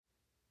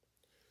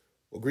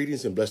Well,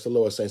 greetings and bless the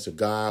Lord, saints of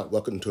God.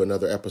 Welcome to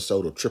another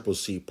episode of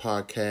CCC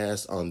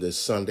Podcast on this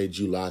Sunday,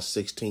 July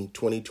 16th,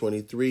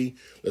 2023.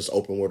 Let's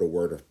open with a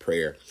word of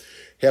prayer.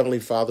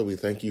 Heavenly Father, we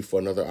thank you for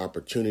another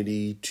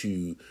opportunity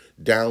to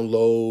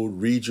download,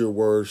 read your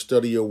word,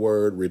 study your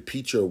word,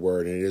 repeat your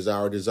word. And it is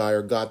our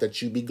desire, God,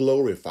 that you be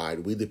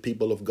glorified. We, the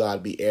people of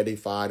God, be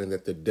edified, and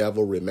that the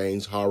devil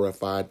remains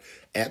horrified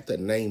at the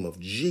name of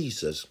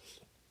Jesus,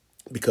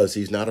 because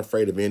he's not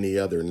afraid of any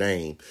other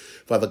name.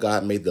 Father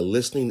God, may the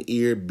listening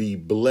ear be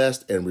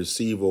blessed and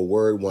receive a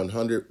word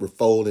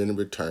 100-fold in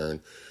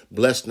return.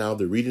 Bless now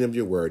the reading of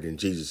your word in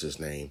Jesus'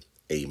 name.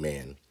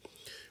 Amen.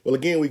 Well,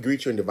 again, we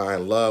greet you in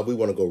divine love. We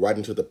want to go right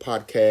into the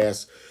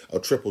podcast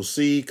of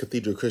CCC,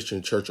 Cathedral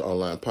Christian Church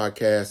Online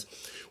Podcast.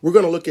 We're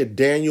going to look at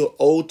Daniel,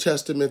 Old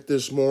Testament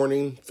this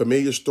morning.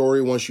 Familiar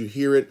story. Once you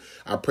hear it,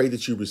 I pray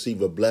that you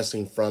receive a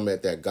blessing from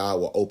it, that God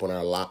will open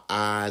our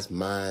eyes,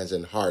 minds,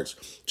 and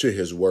hearts to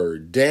his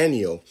word.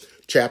 Daniel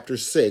chapter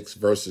 6,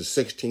 verses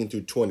 16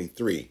 through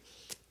 23.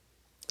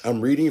 I'm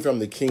reading from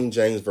the King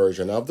James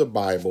Version of the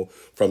Bible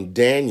from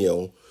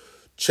Daniel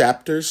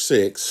chapter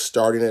 6,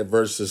 starting at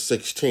verses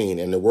 16.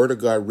 And the word of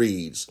God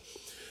reads,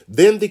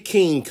 "Then the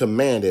king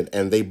commanded,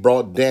 and they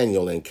brought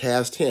Daniel and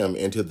cast him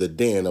into the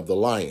den of the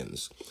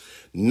lions.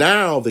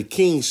 Now the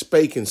king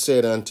spake and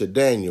said unto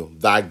Daniel,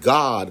 Thy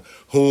God,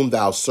 whom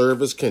thou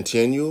servest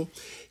continue,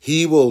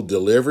 he will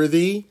deliver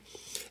thee.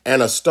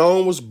 And a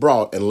stone was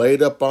brought and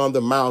laid up on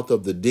the mouth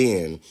of the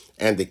den,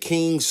 and the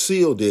king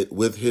sealed it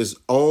with his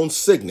own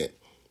signet,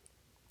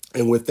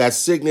 and with that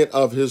signet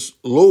of his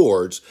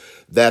lords,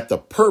 that the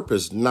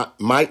purpose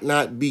might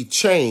not be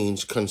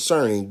changed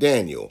concerning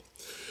Daniel.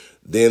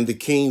 Then the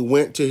king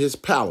went to his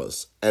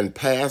palace and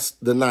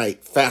passed the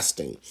night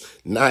fasting.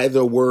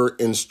 Neither were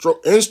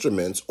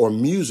instruments or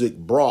music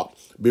brought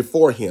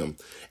before him,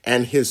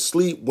 and his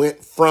sleep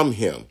went from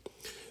him.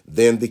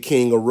 Then the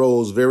king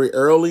arose very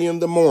early in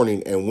the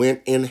morning and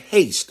went in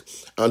haste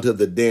unto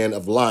the den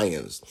of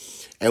lions.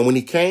 And when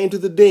he came to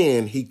the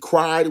den, he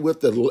cried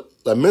with a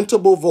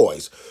lamentable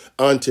voice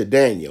unto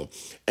Daniel.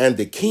 And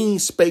the king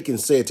spake and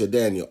said to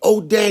Daniel,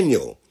 O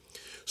Daniel,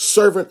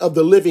 servant of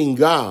the living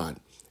God,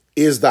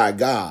 is thy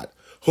God,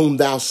 whom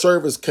thou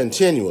servest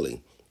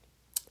continually,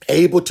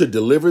 able to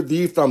deliver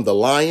thee from the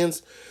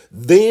lions?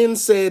 Then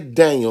said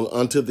Daniel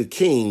unto the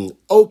king,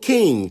 O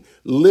king,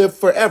 live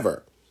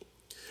forever.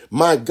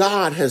 My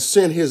God has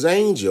sent his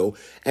angel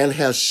and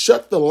has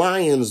shut the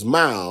lions'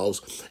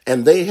 mouths,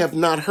 and they have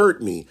not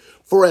hurt me.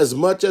 For as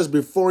much as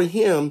before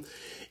him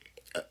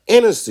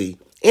innocence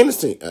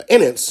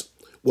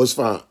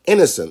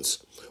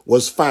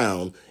was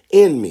found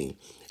in me,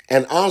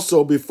 and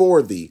also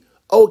before thee,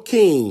 O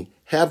king,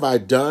 have I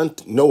done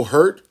no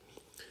hurt?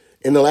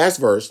 In the last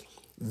verse,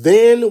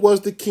 then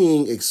was the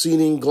king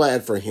exceeding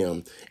glad for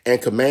him,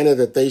 and commanded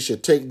that they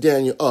should take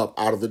Daniel up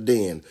out of the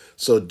den.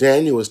 So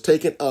Daniel was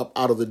taken up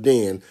out of the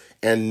den,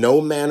 and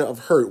no manner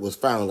of hurt was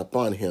found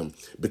upon him,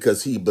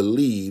 because he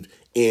believed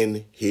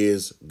in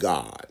his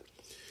God.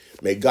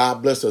 May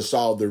God bless us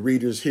all, the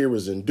readers,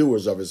 hearers, and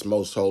doers of his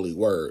most holy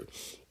word.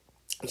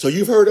 So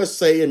you've heard us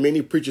say, and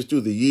many preachers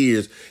through the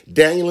years,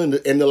 Daniel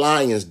in the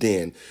lion's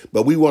den.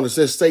 But we want to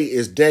just say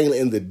is Daniel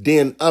in the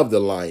den of the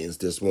lions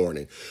this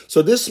morning.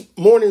 So this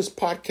morning's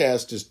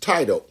podcast is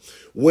titled,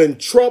 When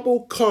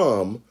Trouble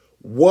Come,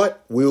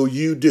 What Will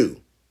You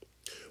Do?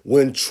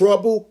 When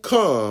trouble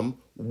come,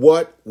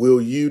 what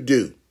will you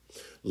do?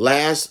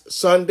 Last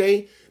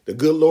Sunday, the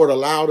good Lord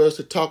allowed us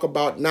to talk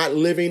about not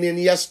living in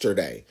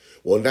yesterday.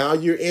 Well, now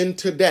you're in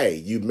today.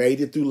 You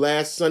made it through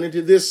last Sunday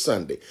to this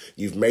Sunday.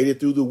 You've made it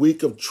through the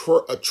week of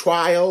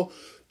trial,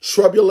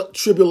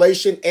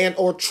 tribulation, and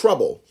or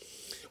trouble.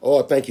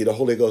 Oh, thank you, the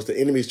Holy Ghost. The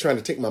enemy is trying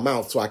to take my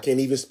mouth so I can't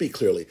even speak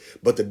clearly,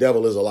 but the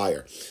devil is a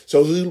liar.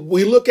 So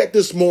we look at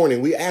this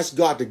morning, we ask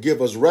God to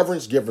give us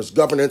reverence, give us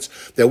governance,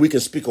 that we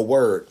can speak a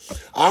word.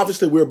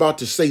 Obviously, we're about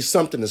to say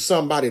something to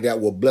somebody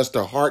that will bless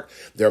their heart,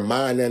 their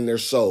mind, and their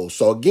soul.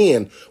 So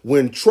again,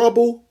 when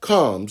trouble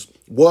comes,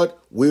 what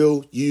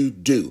will you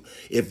do?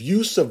 If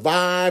you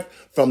survive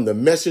from the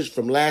message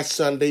from last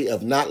Sunday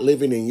of not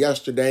living in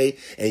yesterday,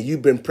 and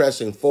you've been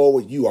pressing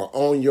forward, you are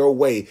on your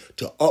way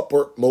to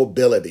upward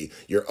mobility.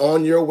 You're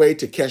on your way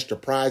to catch the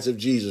prize of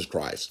Jesus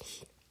Christ.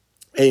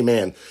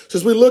 Amen. So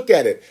as we look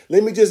at it,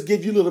 let me just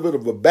give you a little bit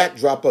of a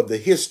backdrop of the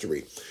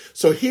history.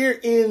 So here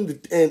in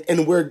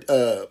where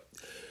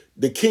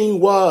the king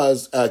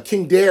was,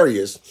 King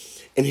Darius,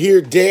 and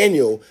here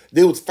Daniel,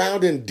 there was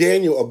found in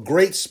Daniel a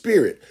great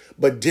spirit.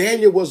 But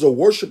Daniel was a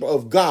worshiper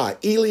of God,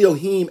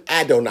 Elohim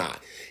Adonai.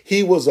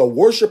 He was a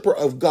worshiper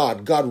of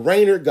God, God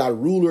reigner,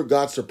 God ruler,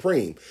 God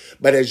supreme.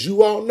 But as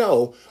you all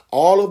know,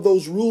 all of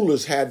those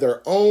rulers had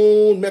their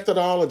own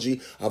methodology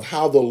of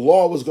how the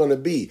law was going to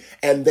be.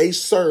 And they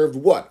served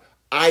what?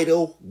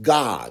 Idol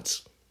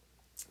gods.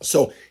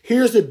 So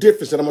here's the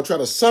difference, and I'm going to try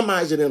to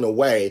summarize it in a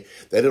way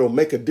that it'll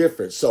make a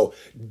difference. So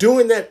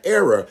during that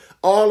era,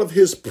 all of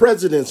his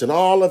presidents and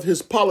all of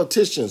his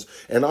politicians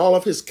and all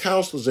of his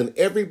counselors and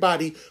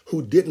everybody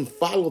who didn't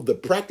follow the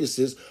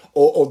practices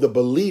or the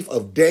belief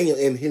of Daniel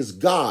in his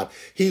God,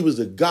 he was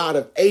the God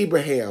of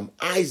Abraham,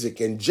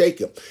 Isaac, and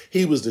Jacob.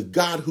 He was the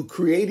God who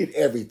created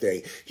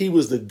everything. He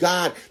was the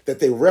God that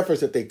they referenced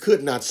that they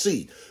could not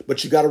see.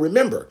 But you got to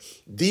remember,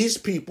 these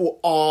people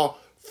are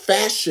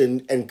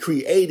fashioned and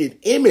created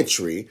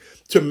imagery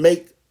to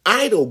make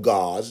idol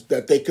gods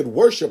that they could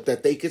worship,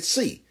 that they could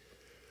see.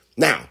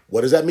 Now,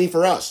 what does that mean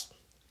for us?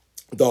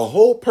 The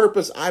whole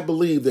purpose, I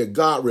believe, that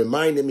God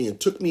reminded me and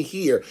took me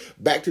here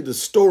back to the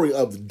story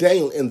of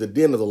Daniel in the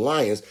den of the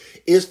lions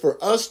is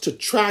for us to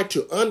try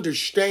to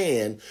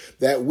understand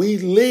that we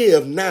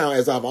live now,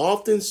 as I've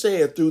often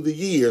said through the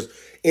years,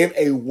 in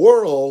a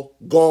world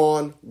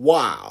gone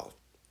wild.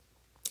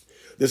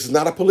 This is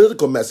not a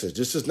political message.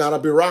 This is not a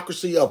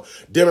bureaucracy of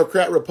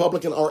Democrat,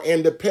 Republican, or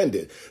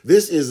independent.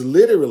 This is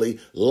literally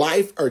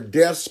life or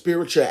death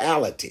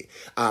spirituality.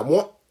 I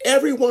want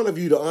every one of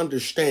you to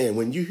understand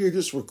when you hear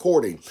this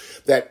recording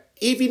that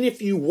even if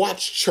you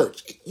watch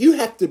church, you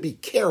have to be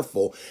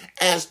careful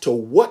as to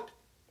what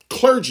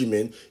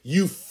clergymen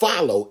you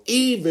follow.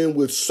 Even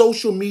with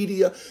social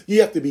media,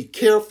 you have to be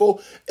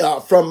careful.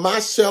 From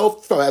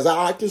myself, as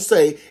I like to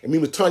say, and me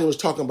and Tanya was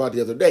talking about the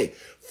other day,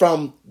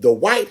 from the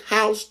White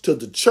House to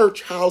the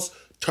church house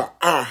to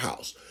our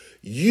house,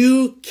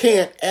 you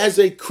can't, as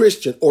a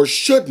Christian, or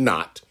should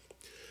not,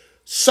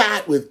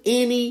 side with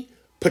any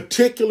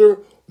particular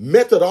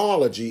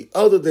methodology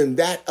other than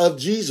that of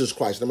Jesus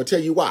Christ. And I'm going to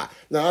tell you why.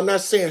 Now, I'm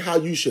not saying how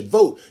you should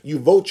vote. You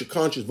vote your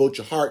conscience, vote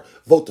your heart,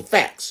 vote the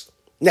facts.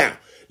 Now,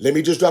 let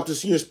me just drop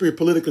this in your spirit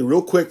politically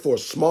real quick for a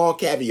small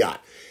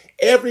caveat.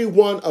 Every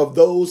one of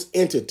those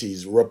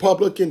entities,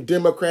 Republican,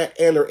 Democrat,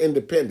 and or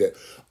independent,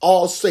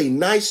 all say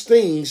nice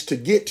things to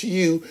get to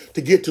you,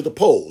 to get to the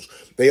polls.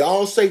 They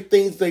all say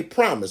things they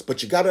promise,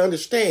 but you got to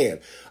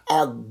understand,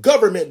 our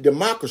government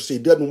democracy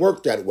doesn't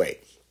work that way.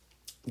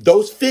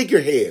 Those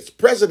figureheads,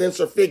 presidents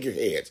are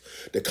figureheads.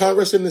 The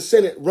Congress and the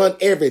Senate run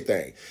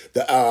everything.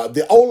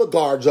 The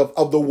oligarchs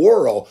of the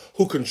world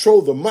who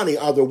control the money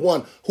are the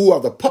one who are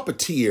the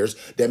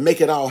puppeteers that make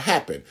it all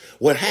happen.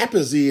 What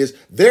happens is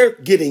they're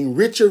getting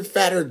richer,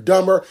 fatter,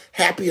 dumber,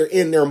 happier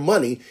in their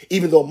money,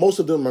 even though most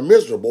of them are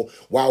miserable,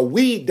 while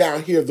we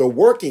down here, the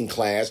working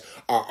class,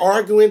 are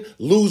arguing,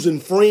 losing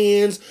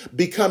friends,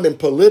 becoming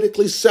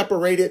politically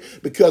separated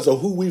because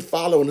of who we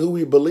follow and who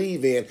we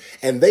believe in.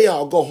 And they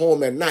all go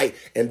home at night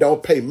and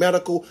don't pay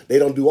medical. They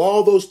don't do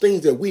all those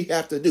things that we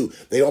have to do.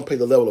 They don't pay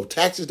the level of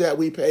taxes that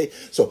we pay.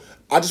 So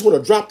I just want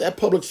to drop that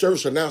public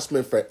service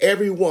announcement for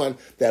everyone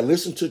that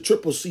listens to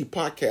CCC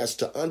Podcast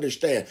to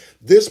understand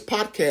this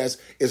podcast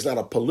is not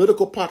a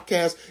political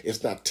podcast.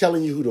 It's not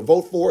telling you who to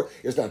vote for.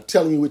 It's not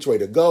telling you which way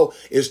to go.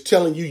 It's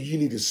telling you you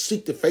need to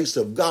seek the face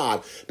of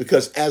God,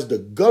 because as the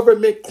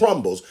government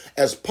crumbles,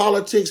 as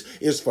politics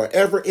is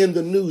forever in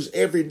the news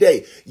every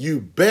day,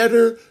 you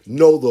better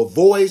know the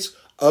voice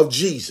of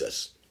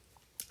Jesus.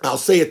 I'll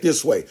say it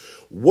this way.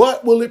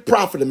 What will it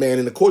profit a man,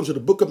 in accordance to the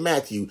book of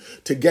Matthew,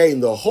 to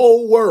gain the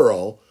whole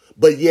world,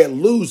 but yet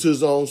lose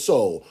his own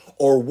soul?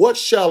 Or what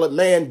shall a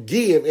man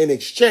give in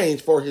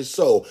exchange for his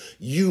soul?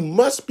 You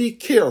must be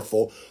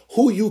careful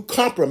who you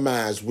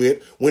compromise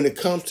with when it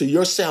comes to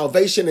your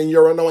salvation and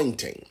your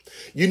anointing.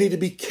 You need to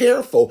be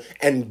careful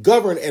and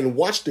govern and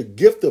watch the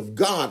gift of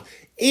God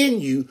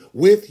in you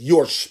with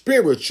your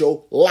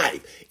spiritual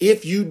life.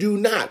 If you do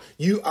not,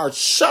 you are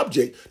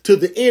subject to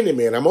the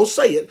enemy. And I'm going to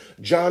say it,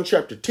 John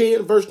chapter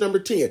 10, verse number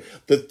 10.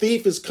 The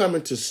thief is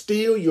coming to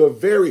steal your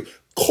very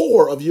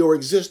core of your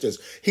existence.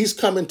 He's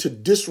coming to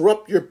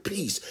disrupt your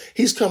peace.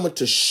 He's coming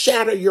to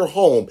shatter your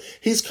home.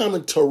 He's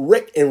coming to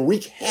wreak and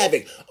wreak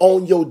havoc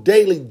on your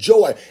daily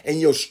joy and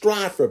your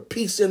strive for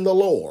peace in the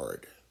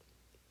Lord.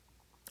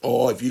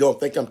 Oh, if you don't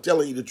think I'm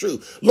telling you the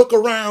truth, look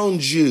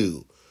around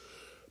you.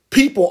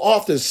 People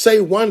often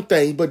say one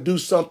thing, but do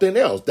something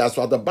else. That's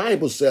why the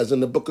Bible says in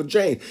the book of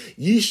James,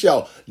 ye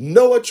shall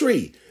know a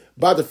tree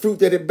by the fruit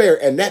that it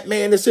bear. And that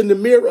man that's in the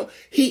mirror,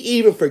 he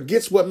even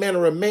forgets what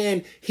manner of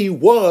man he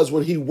was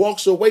when he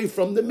walks away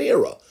from the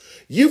mirror.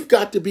 You've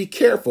got to be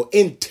careful.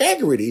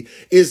 Integrity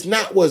is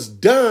not what's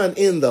done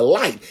in the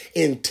light.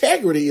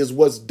 Integrity is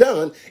what's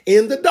done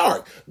in the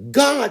dark.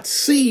 God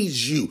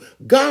sees you.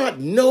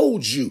 God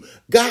knows you.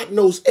 God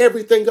knows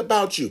everything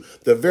about you.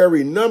 The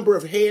very number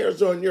of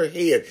hairs on your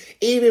head,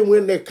 even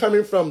when they're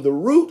coming from the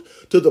root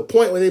to the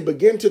point where they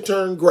begin to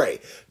turn gray.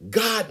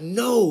 God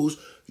knows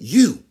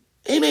you.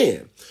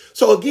 Amen.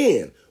 So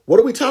again, what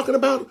are we talking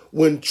about?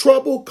 When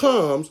trouble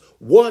comes,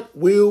 what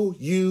will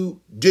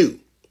you do?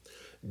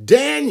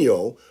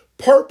 Daniel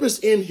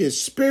purposed in his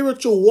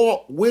spiritual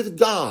walk with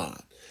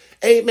God.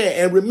 Amen.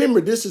 And remember,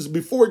 this is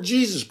before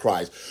Jesus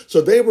Christ.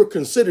 So they were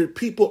considered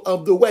people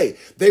of the way.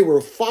 They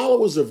were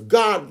followers of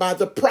God by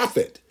the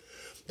prophet,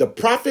 the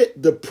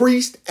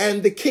priest,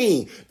 and the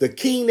king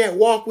that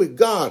walked with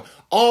God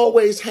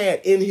always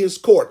had in his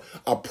court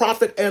a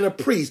prophet and a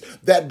priest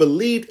that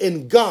believed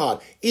in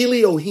God,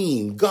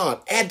 Elohim,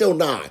 God,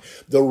 Adonai,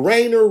 the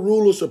reigner,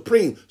 ruler,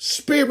 supreme,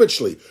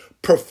 spiritually.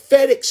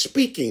 Prophetic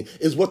speaking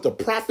is what the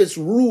prophet's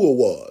rule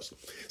was.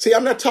 See,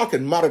 I'm not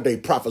talking modern day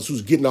prophets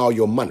who's getting all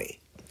your money.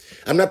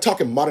 I'm not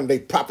talking modern day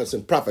prophets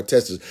and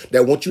prophetesses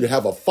that want you to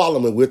have a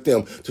following with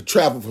them to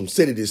travel from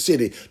city to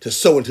city to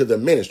sow into the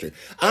ministry.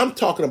 I'm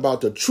talking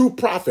about the true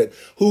prophet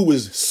who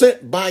was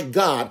sent by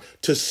God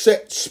to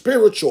set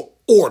spiritual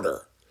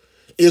order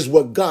is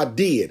what God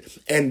did.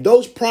 And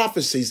those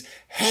prophecies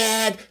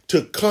had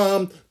to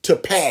come to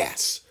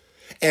pass.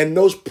 And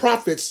those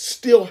prophets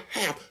still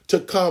have to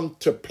come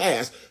to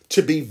pass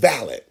to be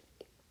valid.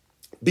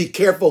 Be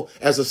careful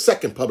as a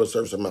second public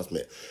service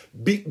announcement.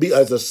 Be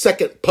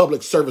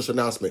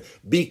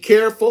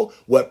careful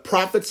what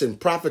prophets and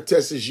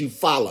prophetesses you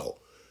follow.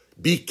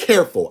 Be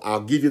careful.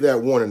 I'll give you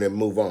that warning and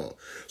move on.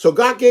 So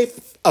God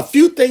gave a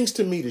few things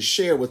to me to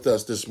share with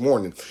us this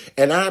morning.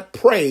 And I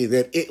pray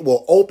that it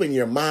will open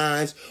your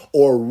minds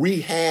or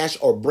rehash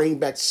or bring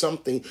back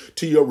something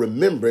to your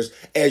remembrance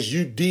as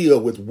you deal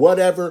with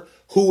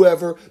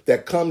whoever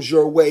that comes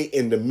your way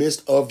in the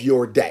midst of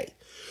your day.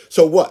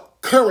 So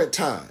what? Current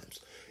times.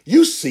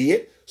 You see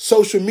it,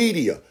 social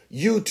media,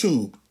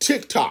 YouTube,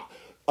 TikTok,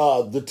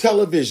 the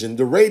television,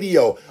 the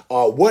radio,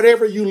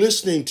 whatever you're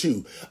listening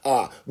to,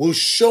 will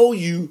show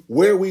you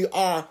where we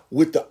are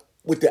with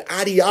the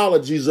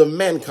ideologies of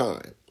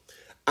mankind.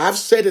 I've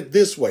said it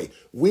this way.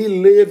 We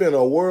live in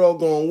a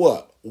world going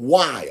what?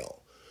 Wild.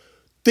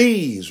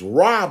 Thieves,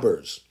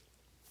 robbers,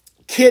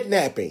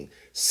 kidnapping,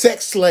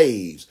 sex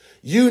slaves,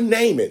 you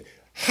name it.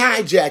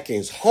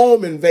 Hijackings,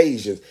 home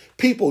invasions,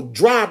 people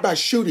drive-by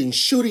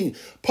shooting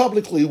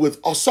publicly with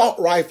assault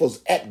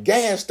rifles at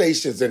gas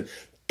stations, and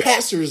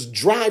passers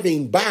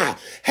driving by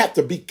have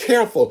to be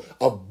careful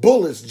of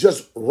bullets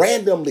just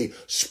randomly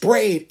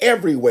sprayed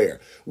everywhere.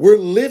 We're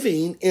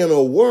living in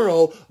a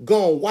world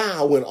gone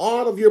wild when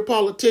all of your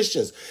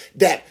politicians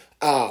that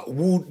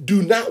who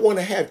do not want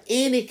to have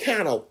any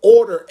kind of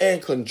order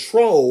and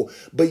control,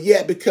 but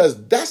yet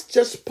because that's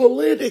just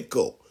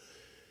political.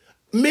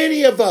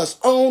 Many of us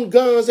own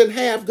guns and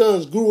have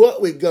guns, grew up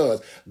with guns.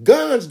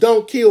 Guns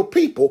don't kill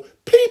people.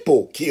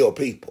 People kill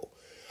people.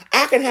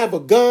 I can have a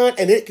gun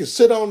and it can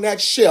sit on that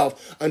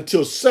shelf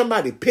until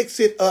somebody picks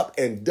it up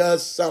and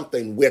does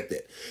something with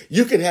it.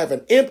 You can have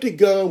an empty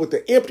gun with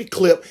an empty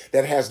clip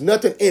that has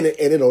nothing in it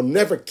and it'll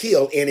never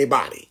kill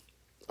anybody.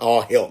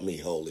 Oh, help me,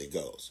 Holy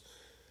Ghost.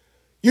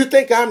 You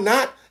think I'm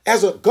not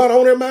as a gun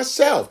owner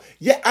myself?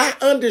 Yeah, I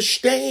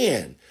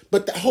understand.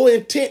 But the whole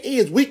intent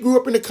is we grew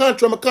up in the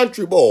country. I'm a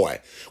country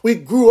boy. We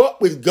grew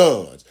up with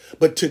guns.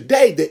 But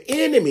today the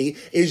enemy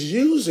is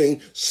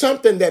using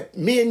something that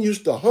men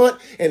used to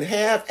hunt and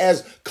have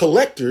as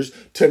collectors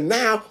to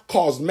now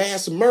cause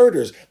mass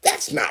murders.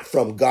 That's not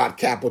from God,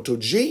 capital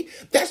G.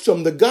 That's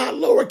from the God,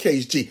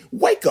 lowercase g.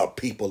 Wake up,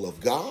 people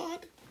of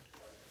God.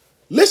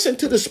 Listen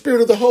to the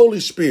Spirit of the Holy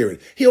Spirit.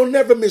 He'll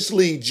never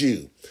mislead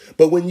you.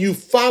 But when you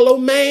follow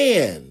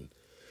man,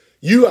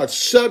 you are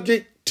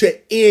subject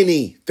to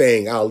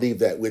anything. I'll leave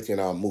that with you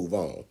and I'll move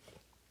on.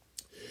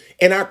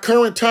 In our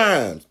current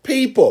times,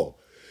 people,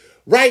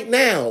 right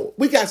now,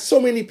 we got so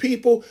many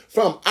people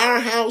from our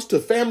house to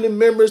family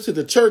members to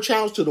the church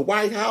house to the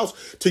White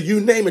House to you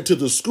name it, to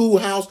the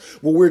schoolhouse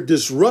where we're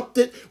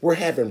disrupted. We're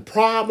having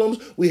problems.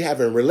 We're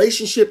having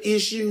relationship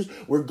issues.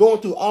 We're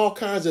going through all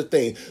kinds of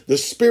things. The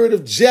spirit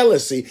of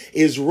jealousy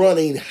is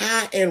running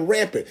high and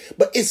rampant,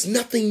 but it's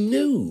nothing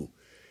new.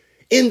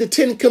 In the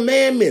 10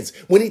 Commandments,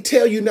 when he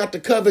tell you not to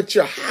covet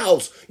your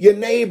house, your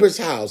neighbor's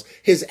house,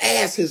 his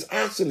ass, his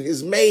oxen,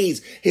 his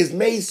maids, his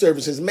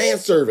maidservants, his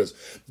manservants,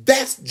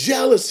 that's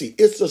jealousy.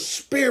 It's a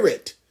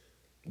spirit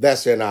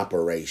that's in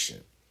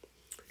operation.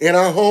 In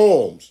our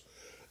homes,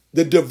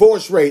 the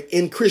divorce rate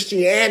in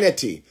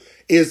Christianity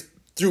is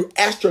through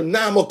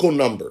astronomical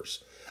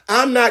numbers.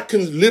 I'm not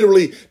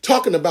literally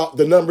talking about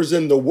the numbers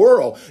in the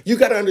world. You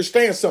got to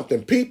understand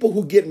something. People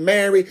who get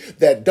married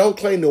that don't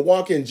claim to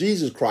walk in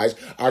Jesus Christ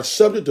are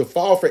subject to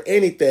fall for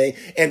anything.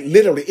 And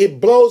literally,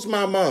 it blows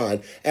my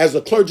mind as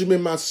a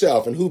clergyman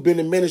myself and who've been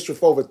in ministry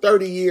for over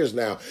 30 years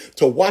now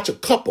to watch a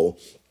couple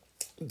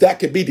that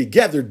could be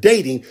together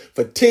dating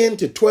for 10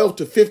 to 12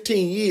 to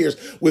 15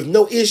 years with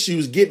no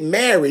issues get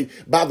married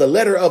by the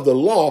letter of the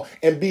law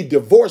and be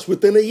divorced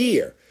within a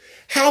year.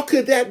 How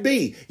could that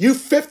be? You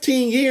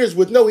 15 years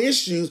with no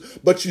issues,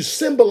 but you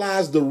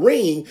symbolize the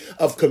ring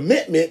of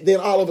commitment. Then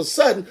all of a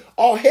sudden,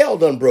 all hell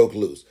done broke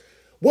loose.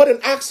 What an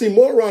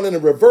oxymoron and a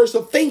reverse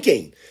of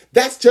thinking.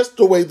 That's just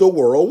the way the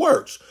world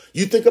works.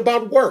 You think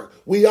about work.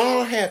 We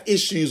all have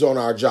issues on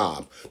our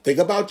job. Think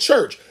about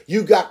church.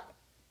 You got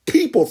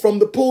people from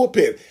the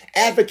pulpit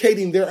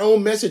advocating their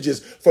own messages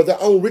for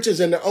their own riches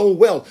and their own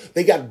wealth.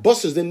 They got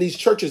buses in these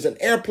churches and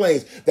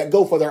airplanes that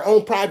go for their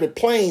own private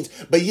planes.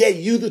 But yet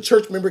you, the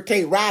church member,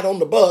 can't ride on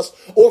the bus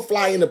or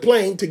fly in the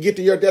plane to get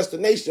to your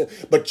destination.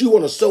 But you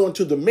want to sow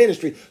into the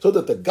ministry so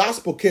that the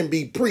gospel can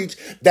be preached,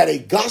 that a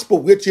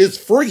gospel which is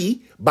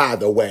free, by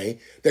the way,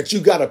 that you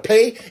got to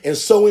pay and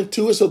sow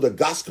into it so the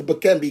gospel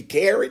can be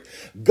carried.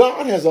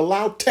 God has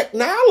allowed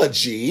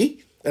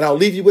technology, and I'll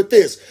leave you with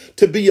this,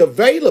 to be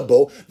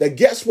available that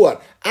guess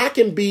what? I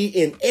can be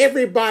in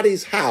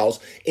everybody's house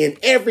in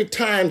every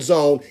time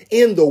zone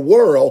in the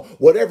world,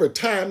 whatever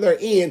time they're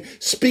in,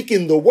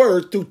 speaking the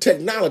word through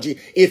technology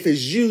if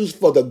it's used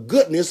for the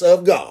goodness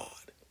of God.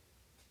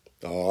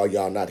 Oh,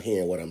 y'all not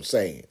hearing what I'm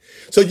saying.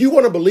 So you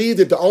want to believe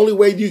that the only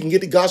way you can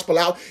get the gospel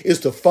out is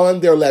to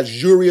fund their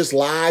luxurious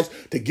lives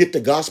to get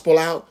the gospel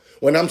out?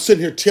 When I'm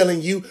sitting here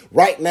telling you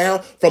right now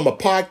from a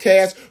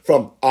podcast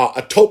from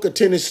Atoka,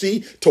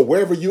 Tennessee to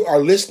wherever you are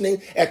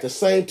listening at the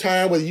same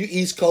time, whether you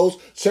East Coast,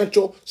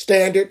 Central,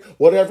 Standard,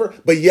 whatever,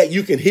 but yet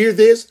you can hear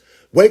this.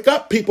 Wake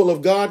up, people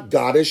of God.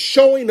 God is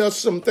showing us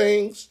some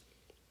things.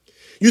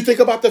 You think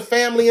about the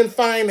family and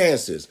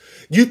finances.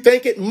 You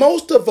think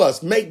most of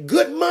us make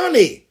good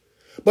money,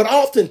 but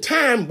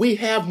oftentimes we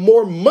have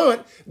more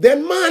money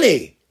than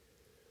money.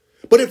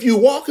 But if you're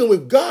walking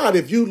with God,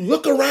 if you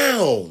look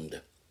around,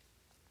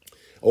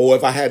 or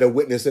if I had a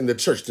witness in the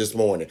church this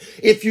morning,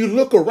 if you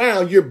look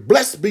around, you're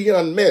blessed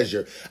beyond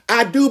measure.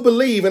 I do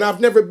believe, and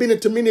I've never been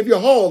into many of your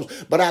homes,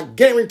 but I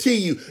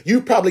guarantee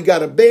you probably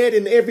got a bed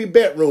in every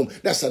bedroom.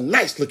 That's a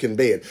nice looking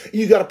bed.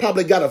 You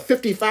probably got a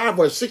 55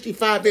 or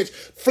 65-inch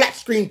flat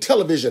screen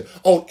television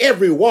on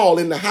every wall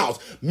in the house.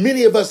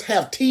 Many of us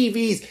have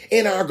TVs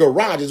in our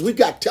garages. We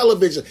got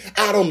television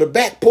out on the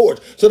back porch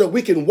so that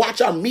we can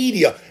watch our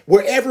media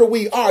wherever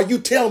we are. You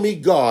tell me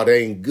God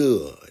ain't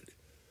good.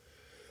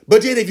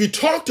 But yet if you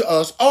talk to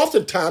us,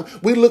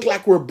 oftentimes we look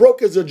like we're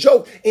broke as a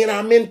joke in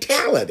our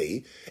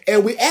mentality.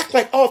 And we act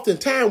like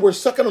oftentimes we're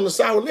sucking on the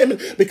sour lemon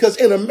because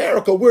in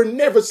America, we're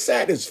never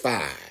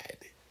satisfied.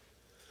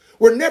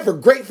 We're never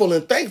grateful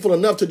and thankful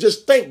enough to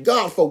just thank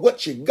God for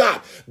what you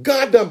got.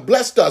 God done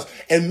blessed us.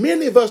 And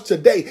many of us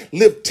today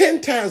live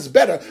 10 times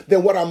better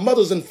than what our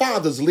mothers and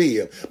fathers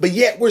live. But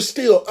yet we're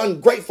still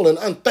ungrateful and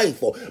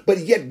unthankful. But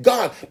yet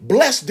God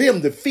blessed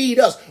them to feed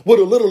us with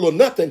a little or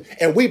nothing.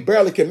 And we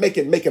barely can make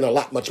it, making a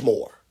lot much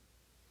more.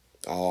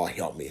 Oh,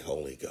 help me,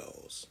 Holy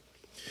Ghost.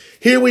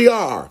 Here we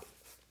are,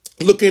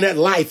 looking at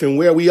life and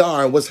where we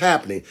are and what's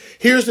happening.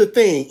 Here's the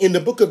thing. In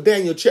the book of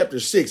Daniel, chapter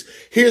 6,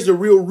 here's the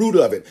real root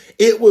of it.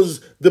 It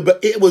was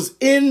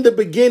in the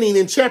beginning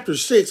in chapter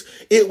 6.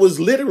 It was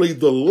literally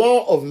the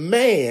law of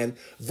man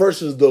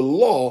versus the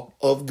law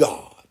of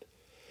God.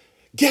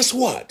 Guess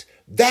what?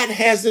 That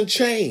hasn't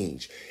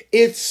changed.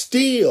 It's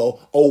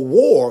still a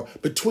war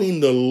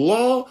between the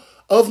law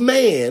of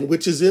man,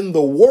 which is in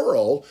the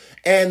world,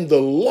 and the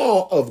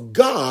law of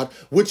God,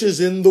 which is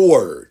in the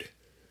word.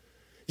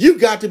 You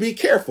got to be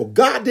careful.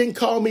 God didn't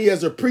call me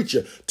as a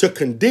preacher to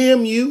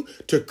condemn you,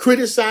 to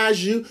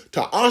criticize you,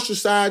 to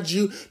ostracize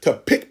you, to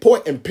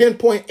pickpoint and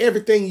pinpoint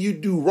everything you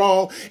do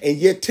wrong and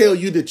yet tell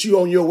you that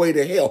you're on your way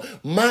to hell.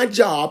 My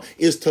job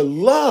is to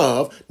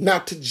love,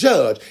 not to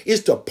judge.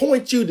 It's to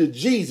point you to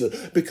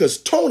Jesus because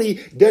Tony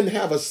doesn't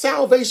have a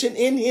salvation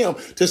in him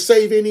to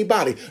save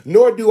anybody,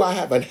 nor do I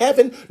have a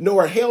heaven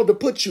nor a hell to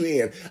put you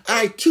in.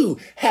 I too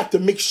have to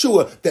make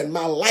sure that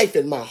my life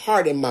and my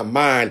heart and my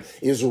mind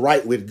is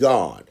right with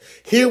God.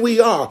 Here we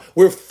are.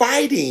 We're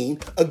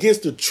fighting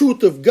against the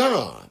truth of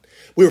God.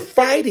 We're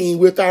fighting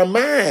with our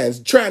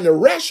minds, trying to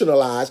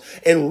rationalize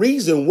and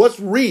reason what's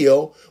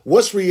real,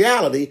 what's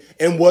reality,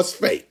 and what's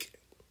fake.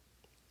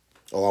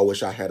 Oh, I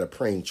wish I had a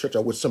praying church.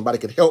 I wish somebody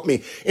could help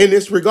me in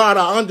this regard.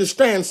 I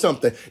understand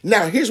something.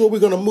 Now, here's where we're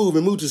going to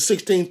move to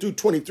 16 through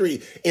 23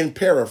 in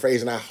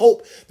paraphrase. And I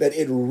hope that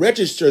it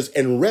registers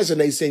and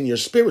resonates in your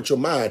spiritual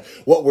mind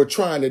what we're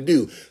trying to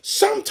do.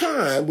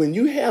 Sometime when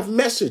you have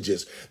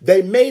messages,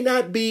 they may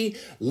not be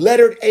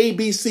lettered A,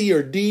 B, C,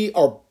 or D,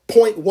 or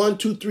point 1,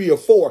 2, 3, or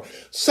 4.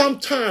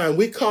 Sometimes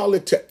we call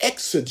it to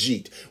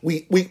exegete.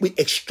 We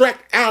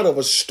extract out of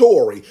a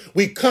story.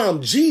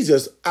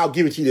 Jesus, I'll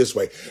give it to you this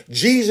way.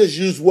 Jesus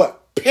used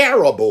what?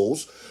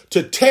 Parables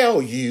to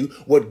tell you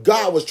what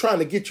God was trying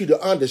to get you to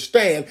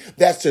understand.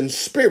 That's in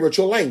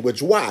spiritual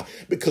language. Why?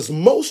 Because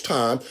most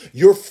time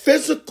your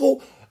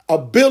physical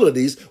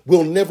abilities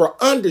will never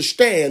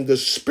understand the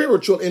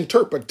spiritual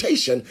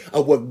interpretation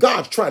of what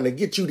God's trying to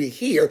get you to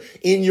hear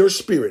in your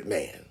spirit,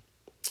 man.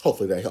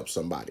 Hopefully that helps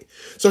somebody.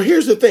 So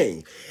here's the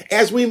thing.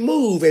 As we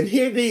move, and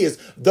here it is,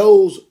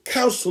 those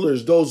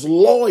counselors, those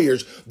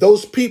lawyers,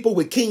 those people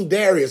with King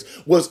Darius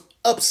was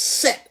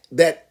upset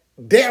that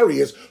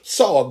Darius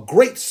saw a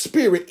great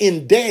spirit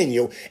in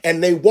Daniel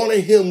and they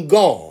wanted him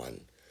gone.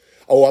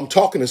 Oh, I'm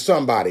talking to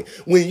somebody.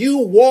 When you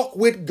walk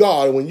with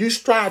God, when you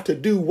strive to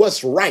do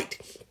what's right,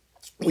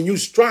 when you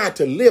strive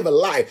to live a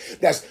life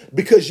that's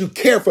because you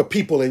care for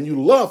people and you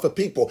love for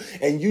people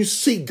and you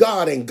see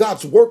God and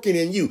God's working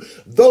in you,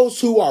 those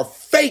who are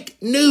fake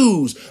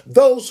news,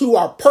 those who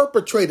are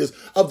perpetrators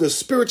of the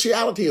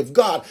spirituality of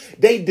God,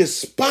 they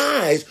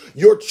despise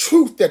your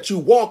truth that you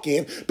walk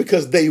in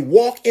because they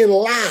walk in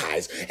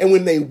lies. And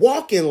when they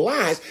walk in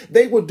lies,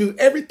 they will do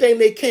everything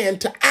they can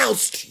to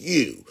oust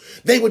you.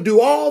 They will do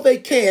all they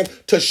can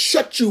to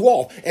shut you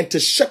off and to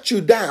shut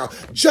you down,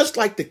 just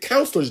like the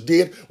counselors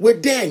did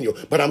with Daniel.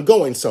 But I'm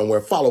going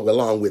somewhere. Follow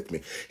along with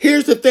me.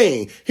 Here's the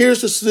thing.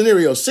 Here's the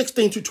scenario.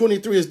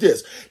 16-23 is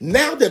this.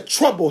 Now that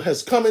trouble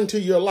has come into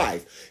your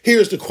life,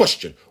 here's the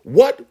question.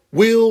 What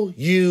will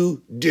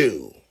you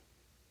do?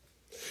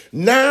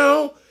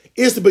 Now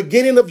is the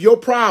beginning of your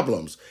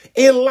problems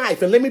in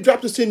life. And let me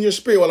drop this in your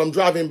spirit while I'm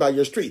driving by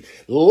your street.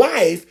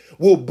 Life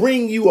will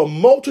bring you a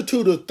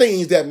multitude of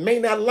things that may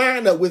not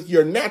line up with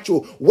your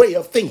natural way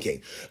of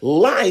thinking.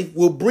 Life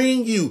will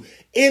bring you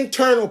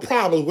internal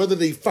problems, whether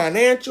they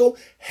financial,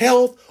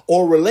 health,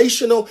 or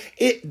relational.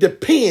 It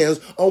depends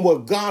on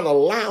what God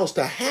allows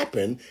to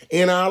happen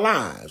in our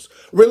lives.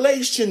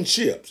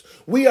 Relationships.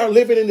 We are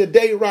living in a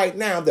day right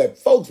now that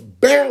folks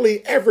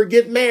barely ever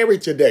get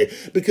married today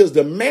because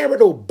the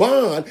marital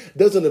bond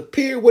doesn't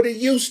appear what it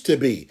used to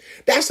be.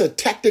 That's a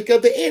tactic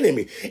of the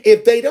enemy.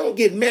 If they don't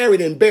get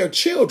married and bear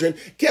children,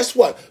 guess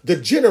what? The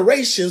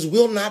generations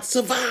will not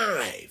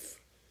survive.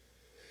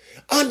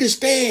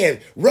 Understand,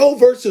 Roe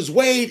versus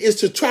Wade is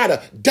to try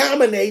to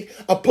dominate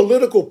a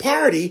political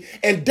party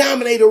and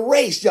dominate a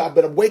race. Y'all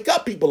better wake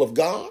up, people of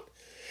God,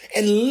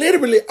 and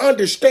literally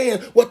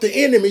understand what the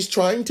enemy's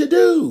trying to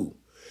do.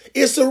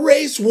 It's a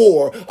race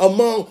war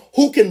among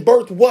who can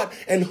birth what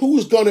and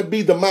who's going to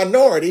be the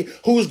minority,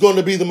 who's going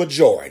to be the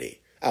majority.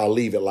 I'll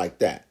leave it like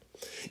that.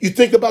 You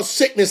think about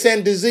sickness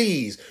and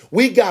disease.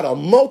 We got a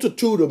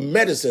multitude of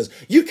medicines.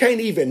 You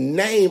can't even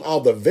name all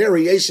the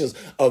variations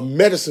of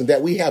medicine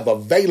that we have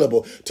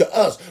available to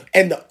us.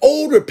 And the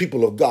older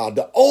people of God,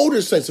 the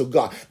older saints of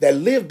God that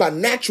lived by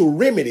natural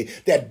remedy,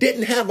 that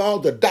didn't have all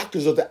the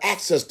doctors or the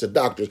access to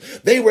doctors,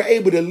 they were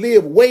able to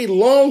live way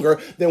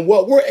longer than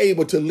what we're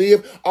able to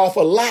live off a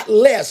lot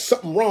less.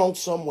 Something wrong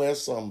somewhere,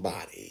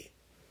 somebody.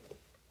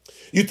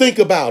 You think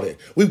about it.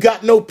 We've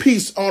got no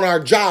peace on our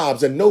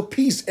jobs and no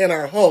peace in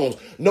our homes,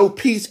 no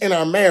peace in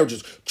our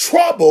marriages.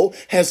 Trouble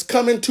has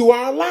come into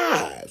our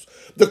lives.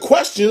 The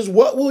question is,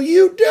 what will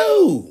you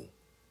do?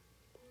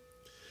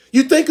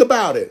 You think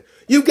about it.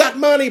 You've got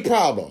money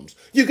problems.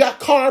 You got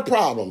car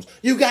problems.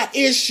 You got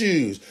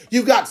issues.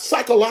 You got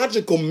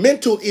psychological,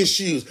 mental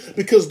issues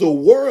because the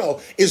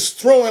world is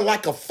throwing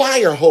like a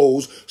fire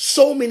hose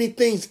so many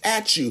things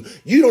at you.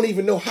 You don't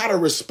even know how to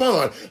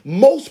respond.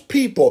 Most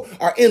people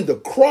are in the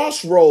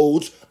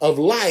crossroads of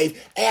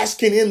life,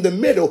 asking in the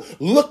middle,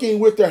 looking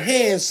with their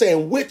hands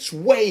saying, which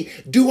way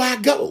do I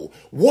go?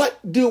 What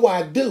do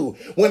I do?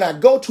 When I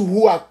go to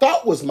who I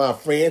thought was my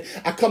friend,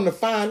 I come to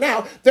find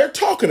out they're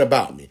talking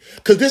about me.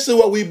 Because this is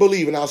what we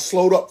believe, and I'll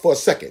slow up for a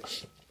second.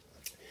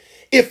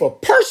 If a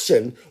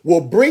person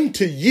will bring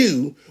to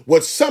you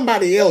what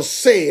somebody else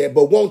said,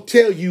 but won't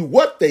tell you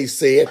what they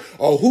said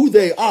or who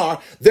they are,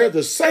 they're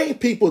the same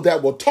people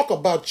that will talk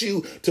about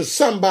you to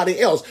somebody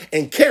else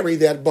and carry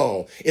that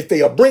bone. If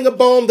they'll bring a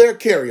bone, they'll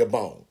carry a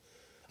bone.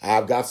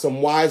 I've got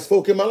some wise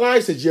folk in my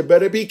life that says you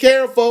better be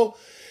careful.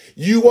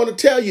 You want to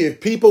tell you,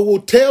 if people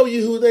will tell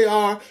you who they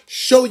are,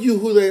 show you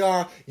who they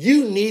are,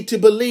 you need to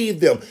believe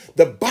them.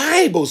 The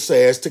Bible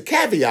says, to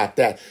caveat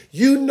that,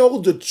 you know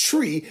the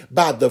tree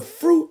by the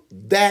fruit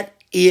that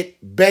it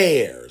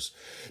bears.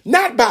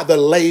 Not by the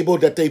label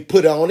that they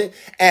put on it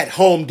at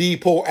Home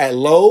Depot, at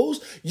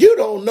Lowe's. You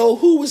don't know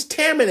who was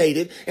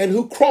contaminated and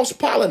who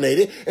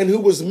cross-pollinated and who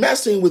was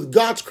messing with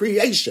God's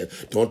creation.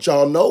 Don't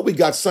y'all know we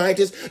got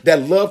scientists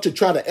that love to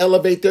try to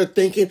elevate their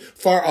thinking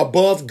far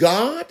above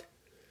God?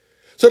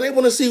 So they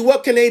want to see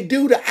what can they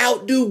do to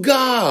outdo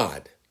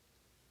God.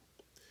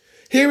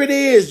 Here it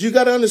is. You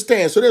got to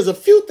understand. So there's a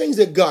few things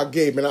that God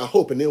gave me, and I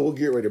hope, and then we'll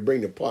get ready to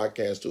bring the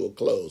podcast to a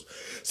close.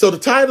 So the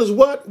title is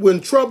what?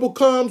 When trouble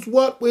comes,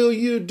 what will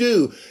you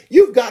do?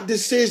 You've got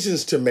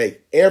decisions to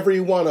make.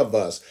 Every one of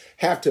us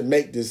have to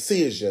make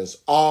decisions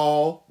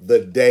all the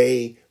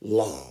day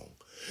long.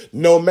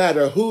 No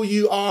matter who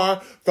you are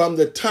from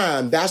the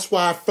time. That's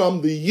why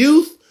from the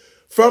youth,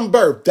 from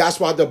birth, that's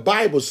why the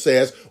Bible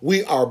says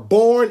we are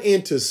born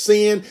into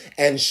sin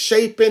and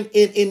shapen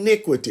in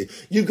iniquity.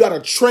 You got to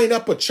train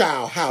up a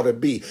child how to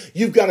be.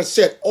 You've got to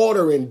set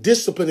order and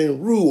discipline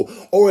and rule,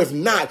 or if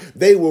not,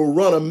 they will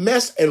run a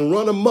mess and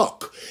run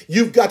amok.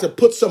 You've got to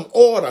put some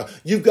order.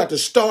 You've got to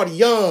start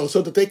young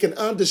so that they can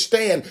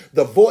understand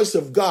the voice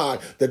of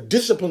God, the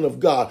discipline of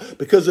God,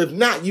 because if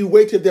not, you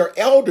wait till they're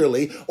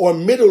elderly or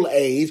middle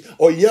age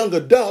or young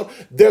adult,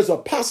 there's a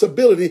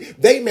possibility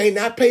they may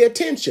not pay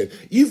attention.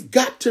 You've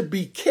got to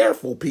be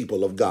careful,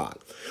 people of God.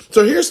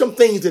 So here's some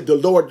things that the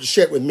Lord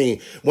shared with me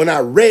when I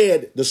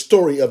read the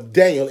story of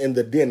Daniel in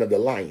the den of the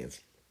lions.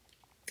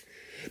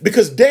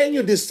 Because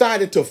Daniel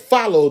decided to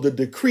follow the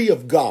decree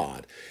of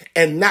God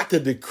and not the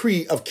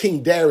decree of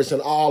King Darius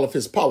and all of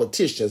his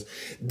politicians.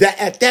 That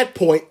at that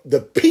point,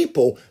 the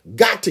people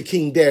got to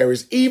King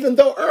Darius, even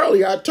though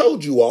earlier I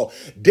told you all,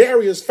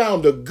 Darius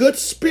found a good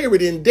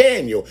spirit in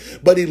Daniel,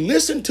 but he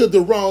listened to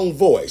the wrong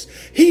voice.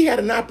 He had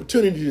an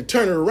opportunity to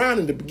turn it around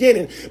in the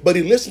beginning, but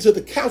he listened to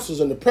the councils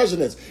and the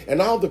presidents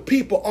and all the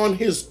people on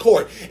his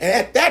court. And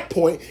at that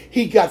point,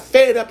 he got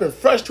fed up and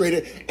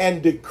frustrated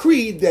and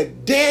decreed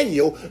that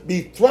Daniel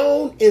be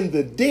thrown in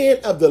the den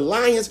of the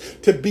lions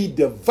to be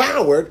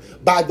devoured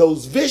by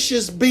those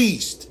vicious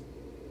beasts.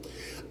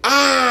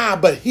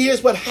 But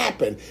here's what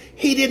happened.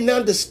 He didn't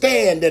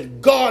understand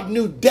that God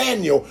knew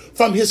Daniel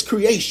from his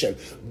creation.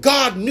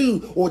 God knew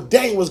what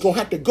Daniel was going to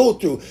have to go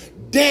through.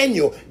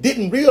 Daniel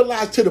didn't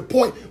realize to the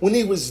point when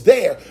he was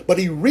there, but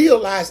he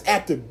realized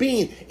after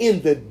being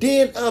in the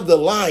den of the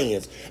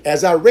lions.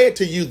 As I read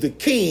to you, the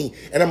king,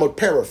 and I'm going to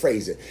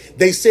paraphrase it,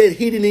 they said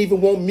he didn't even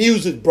want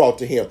music brought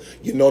to him.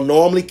 You know,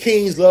 normally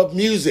kings love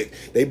music.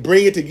 They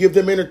bring it to give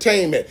them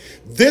entertainment.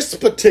 This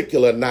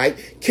particular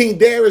night, King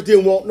Darius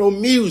didn't want no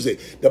music.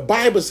 The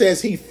Bible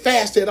says he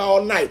fasted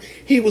all night.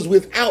 He was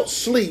without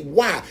sleep.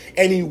 Why?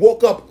 And he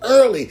woke up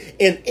early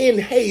and in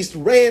haste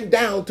ran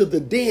down to the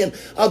den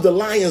of the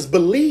lions,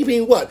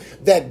 believing what?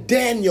 That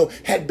Daniel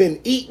had been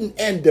eaten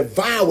and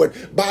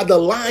devoured by the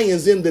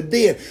lions in the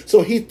den.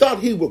 So he thought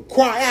he would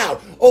cry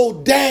out, "Oh,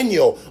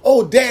 Daniel,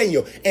 oh,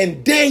 Daniel."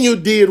 And Daniel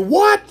did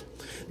what?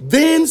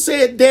 Then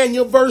said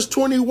Daniel, verse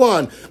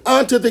 21,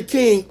 unto the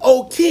king,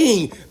 "O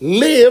king,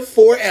 live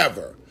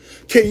forever."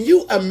 Can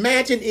you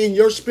imagine in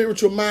your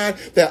spiritual mind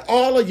that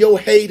all of your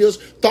haters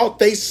thought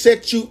they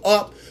set you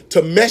up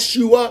to mess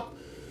you up?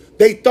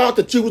 They thought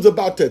that you was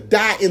about to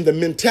die in the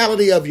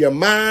mentality of your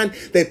mind.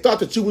 They thought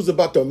that you was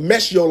about to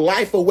mess your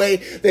life away.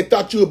 They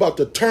thought you were about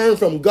to turn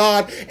from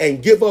God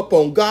and give up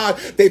on God.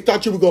 They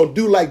thought you were going to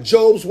do like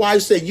Job's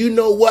wife said, "You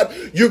know what?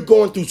 You're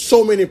going through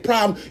so many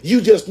problems. You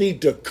just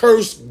need to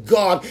curse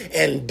God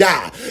and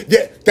die."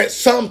 That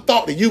some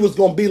thought that you was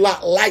going to be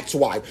like Light's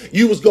wife.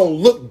 You was going to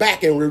look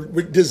back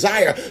and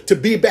desire to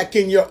be back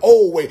in your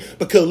old way,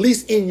 because at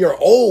least in your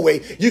old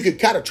way, you could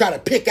kind of try to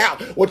pick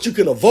out what you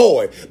can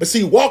avoid. But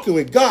see, walking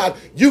with God,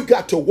 you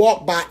got to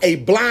walk by a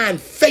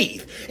blind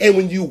faith. And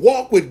when you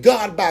walk with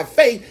God by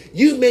faith,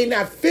 you may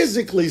not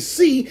physically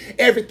see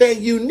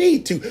everything you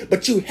need to,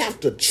 but you have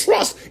to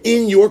trust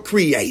in your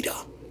Creator.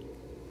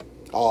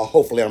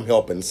 Hopefully I'm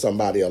helping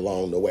somebody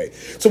along the way.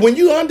 So when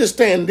you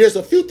understand, there's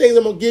a few things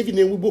I'm going to give you, and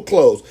then we will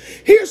close.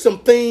 Here's some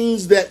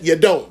things that you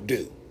don't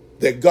do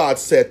that God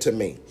said to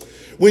me.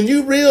 When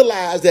you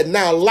realize that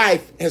now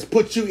life has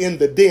put you in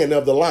the den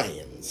of the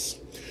lions,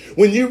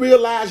 when you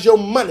realize your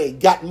money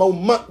got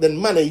more than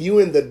money, you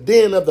in the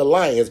den of the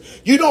lions,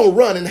 you don't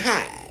run and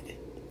hide.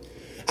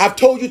 I've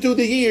told you through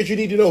the years, you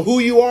need to know who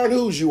you are and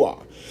whose you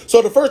are.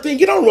 So the first thing,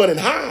 you don't run and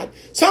hide.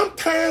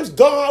 Sometimes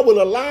God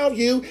will allow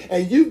you,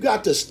 and you've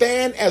got to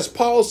stand, as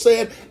Paul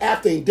said,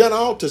 after he done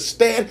all to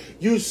stand,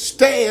 you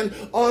stand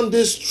on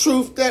this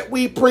truth that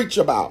we preach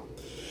about.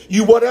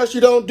 What else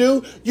you don't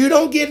do? You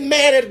don't get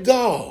mad at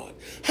God.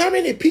 How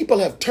many people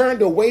have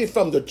turned away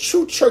from the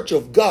true church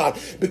of God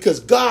because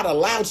God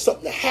allowed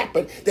something to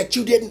happen that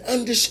you didn't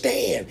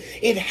understand?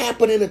 It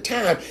happened in a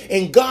time,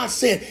 and God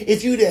said,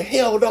 if you'd have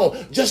held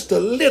on just a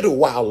little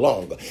while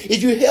longer,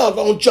 if you held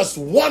on just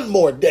one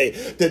more day,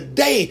 the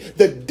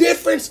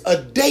difference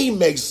a day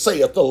makes,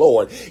 saith the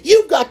Lord.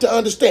 You've got to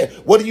understand,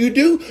 what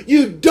do?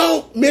 You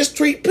don't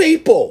mistreat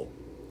people.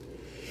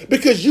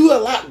 Because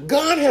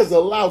God has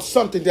allowed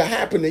something to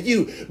happen to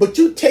you, but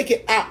you take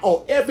it out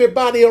on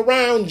everybody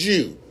around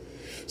you.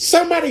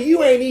 Somebody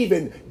you ain't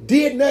even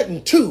did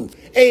nothing to,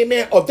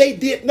 amen, or they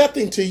did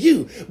nothing to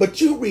you, but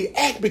you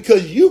react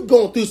because you've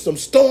gone through some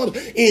storms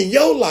in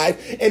your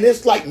life, and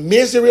it's like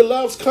misery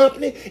loves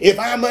company. If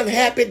I'm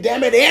unhappy,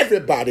 damn it,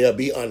 everybody will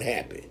be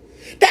unhappy.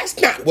 That's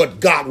not what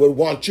God would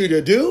want you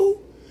to do.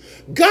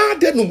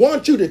 God doesn't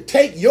want you to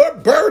take your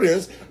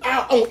burdens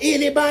out on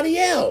anybody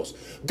else.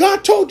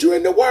 God told you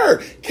in the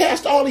word,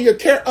 cast all of your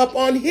care up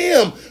on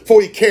him,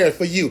 for he cares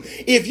for you.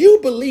 If you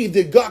believe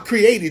that God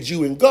created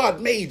you and God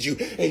made you,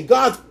 and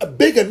God's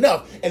big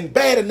enough and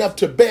bad enough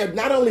to bear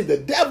not only the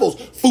devil's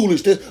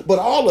foolishness, but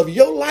all of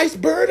your life's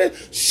burden,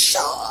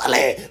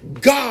 surely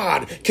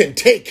God can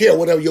take care of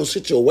whatever your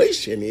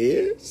situation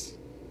is.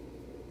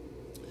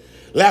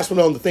 Last one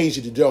on the things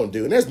you don't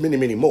do, and there's many,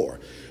 many more.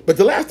 But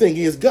the last thing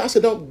is, God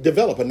said don't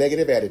develop a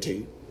negative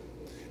attitude.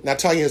 Now,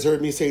 Tanya has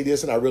heard me say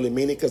this, and I really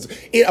mean it because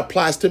it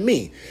applies to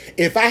me.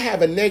 If I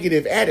have a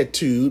negative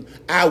attitude,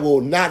 I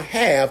will not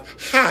have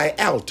high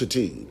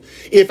altitude.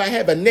 If I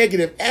have a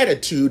negative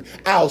attitude,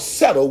 I'll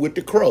settle with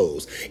the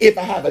crows. If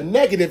I have a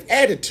negative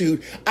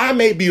attitude, I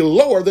may be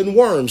lower than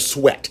worm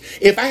sweat.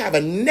 If I have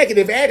a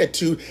negative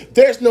attitude,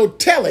 there's no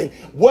telling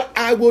what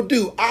I will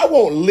do. I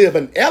won't live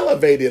an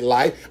elevated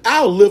life.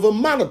 I'll live a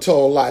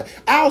monotone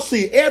life. I'll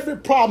see every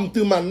problem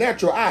through my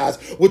natural eyes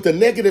with a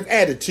negative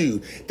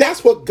attitude.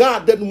 That's what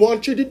God doesn't doesn't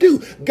want you to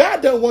do.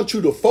 God doesn't want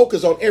you to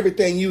focus on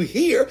everything you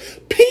hear.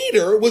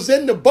 Peter was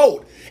in the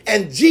boat,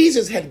 and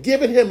Jesus had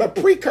given him a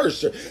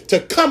precursor to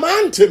come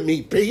unto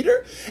me,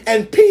 Peter.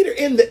 And Peter,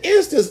 in the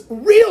instance,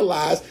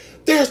 realized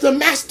there's the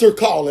master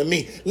calling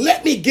me.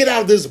 Let me get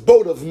out of this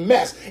boat of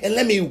mess and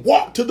let me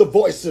walk to the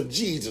voice of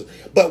Jesus.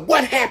 But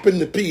what happened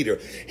to Peter?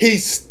 He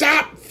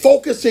stopped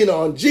focusing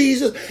on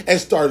Jesus and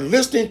started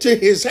listening to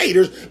his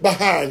haters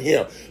behind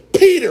him.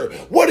 Peter,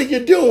 what are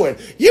you doing?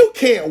 You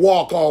can't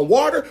walk on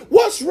water.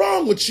 What's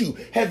wrong with you?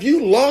 Have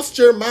you lost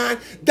your mind?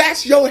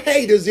 That's your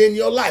haters in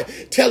your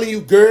life telling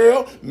you,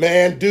 girl,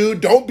 man, dude,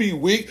 don't be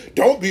weak.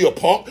 Don't be a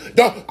punk.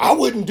 I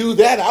wouldn't do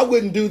that. I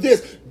wouldn't do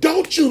this.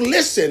 Don't you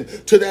listen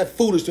to that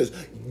foolishness.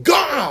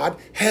 God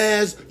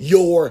has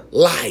your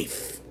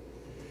life.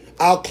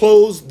 I'll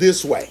close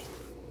this way.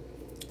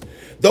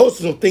 Those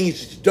are some things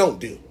that you don't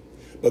do,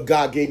 but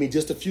God gave me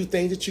just a few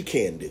things that you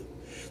can do.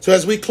 So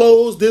as we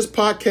close this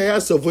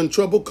podcast of When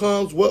Trouble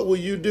Comes, What Will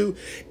You Do?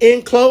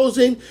 In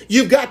closing,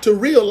 you've got to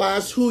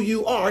realize who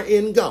you are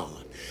in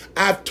God.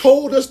 I've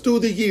told us through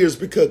the years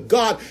because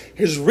God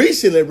has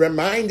recently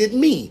reminded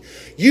me,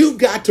 you've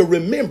got to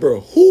remember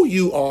who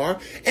you are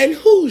and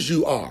whose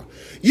you are.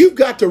 You've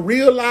got to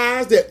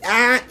realize that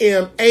I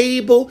am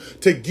able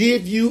to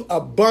give you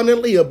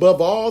abundantly above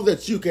all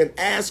that you can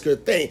ask or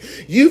think.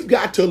 You've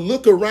got to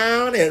look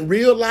around and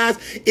realize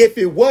if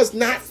it was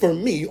not for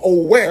me,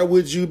 oh, where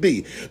would you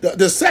be?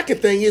 The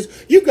second thing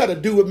is you've got to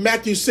do what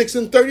Matthew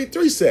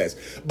 6:33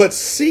 says. But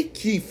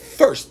seek ye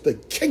first the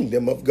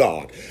kingdom of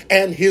God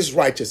and his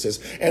righteousness,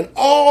 and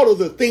all of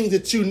the things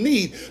that you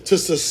need to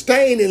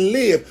sustain and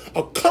live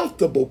a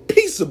comfortable,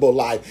 peaceable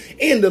life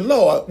in the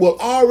Lord will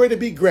already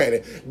be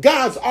granted.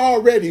 God's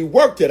already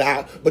worked it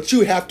out, but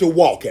you have to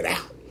walk it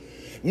out.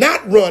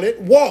 Not run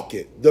it, walk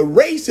it. The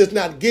race is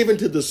not given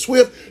to the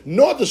swift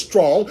nor the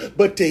strong,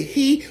 but to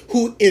he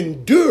who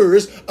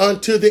endures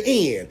unto the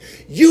end.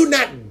 You're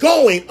not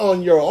going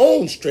on your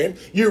own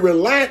strength. You're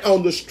relying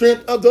on the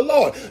strength of the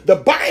Lord. The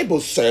Bible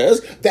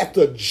says that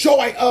the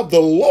joy of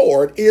the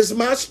Lord is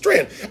my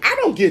strength. I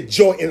don't get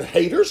joy in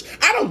haters.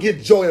 I don't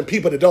get joy in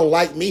people that don't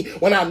like me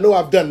when I know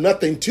I've done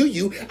nothing to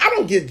you. I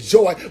don't get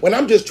joy when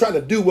I'm just trying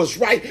to do what's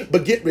right,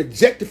 but get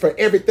rejected for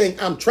everything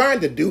I'm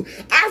trying to do.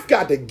 I've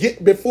got to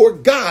get before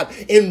God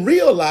and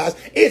realize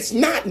it's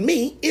not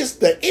me, it's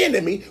the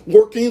enemy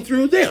working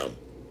through them.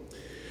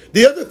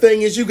 The other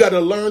thing is you got to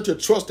learn to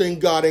trust in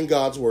God and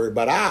God's word.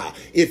 But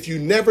if you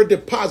never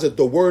deposit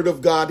the word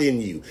of God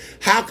in you,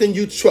 how can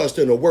you trust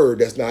in a word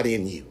that's not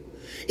in you?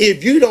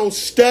 If you don't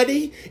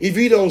study, if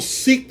you don't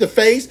seek the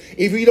face,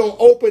 if you don't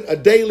open a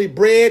daily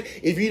bread,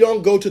 if you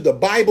don't go to the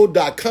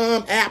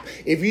Bible.com app,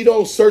 if you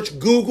don't search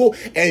Google,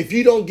 and if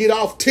you don't get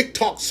off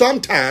TikTok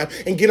sometime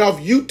and get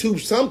off YouTube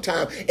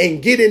sometime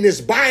and get in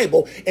this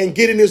Bible and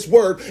get in this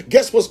word,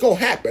 guess what's going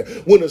to happen?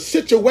 When a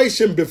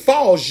situation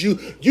befalls you,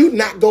 you're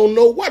not going to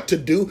know what to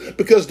do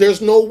because there's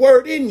no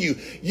word in you.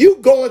 You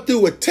going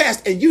through a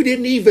test and you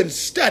didn't even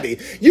study.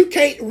 You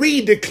can't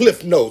read the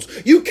cliff notes.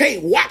 You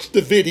can't watch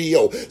the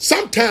video.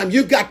 Sometimes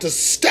you got to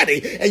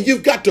study and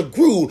you've got to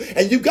groove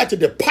and you've got to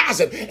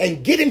deposit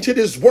and get into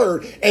this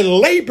word and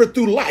labor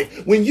through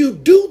life. When you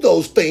do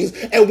those things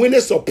and when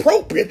it's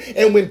appropriate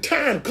and when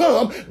time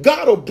comes,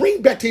 God will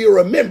bring back to your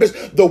remembrance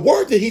the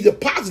word that he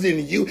deposited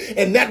in you.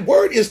 And that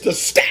word is to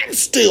stand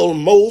still,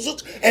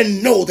 Moses,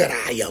 and know that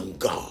I am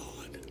God.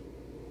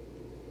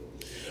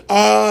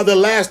 The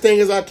last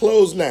thing as I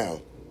close now,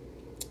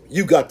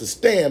 you got to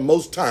stand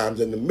most times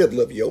in the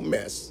middle of your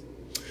mess.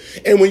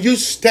 And when you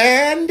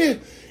stand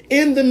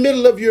in the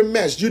middle of your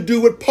mess, you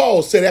do what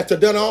Paul said, after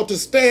done all to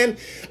stand,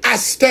 I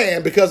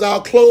stand, because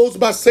I'll close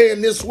by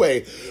saying this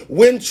way.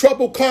 When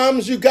trouble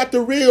comes, you got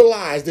to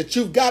realize that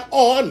you've got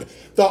on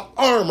the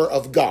armor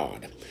of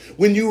God.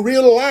 When you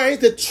realize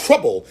that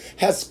trouble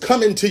has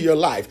come into your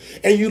life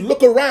and you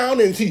look around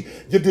and see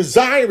the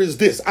desire is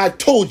this. I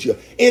told you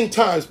in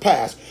times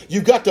past, you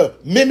got to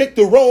mimic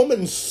the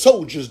Roman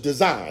soldier's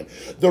design.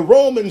 The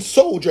Roman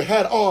soldier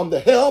had on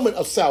the helmet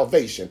of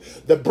salvation,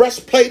 the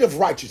breastplate of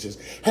righteousness,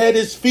 had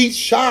his feet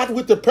shod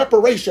with the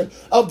preparation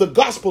of the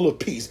gospel of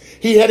peace.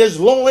 He had his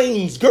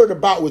loins girded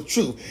about with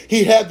truth.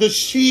 He had the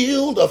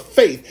shield of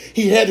faith.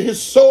 He had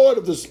his sword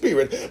of the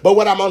spirit. But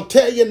what I'm going to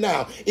tell you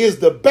now is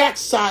the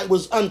backside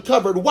was uncovered.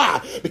 Why?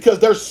 Because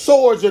their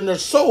swords and their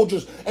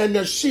soldiers and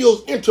their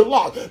shields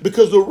interlocked.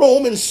 Because the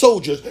Roman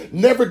soldiers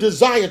never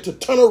desired to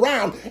turn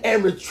around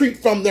and retreat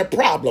from their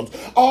problems.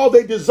 All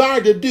they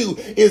desired to do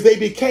is they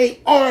became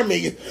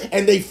armies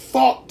and they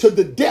fought to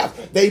the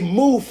death. They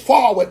moved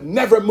forward,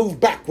 never moved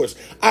backwards.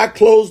 I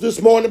close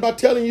this morning by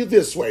telling you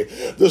this way.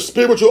 The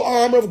spiritual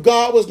armor of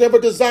God was never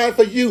designed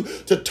for you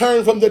to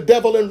turn from the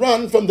devil and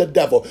run from the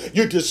devil.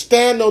 You're to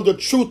stand on the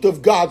truth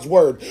of God's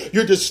word.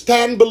 You're to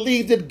stand and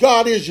believe that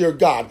God is your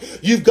God. God.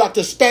 You've got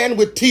to stand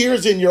with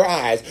tears in your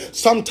eyes.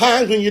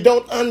 Sometimes when you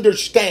don't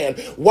understand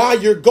why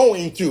you're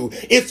going through,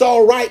 it's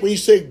all right when you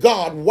say,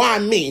 God, why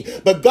me?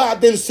 But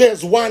God then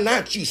says, why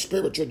not you,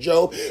 spiritual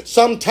Job?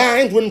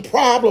 Sometimes when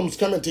problems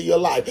come into your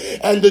life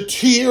and the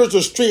tears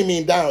are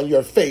streaming down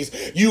your face,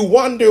 you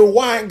wonder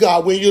why,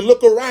 God. When you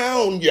look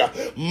around you,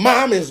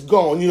 mom is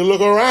gone. You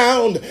look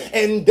around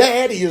and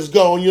daddy is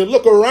gone. You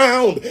look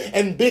around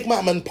and big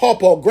mom and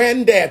papa,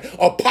 granddad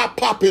or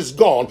pop is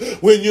gone.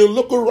 When you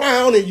look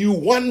around and you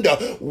wonder,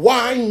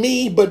 why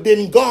me? But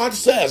then God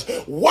says,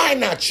 why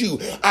not you?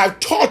 I've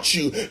taught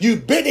you.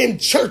 You've been in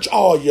church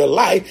all your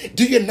life.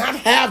 Do you not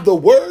have the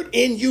word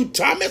in you,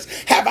 Thomas?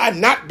 Have I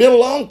not been a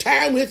long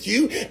time with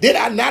you? Did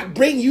I not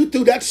bring you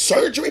through that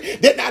surgery?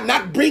 Did I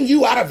not bring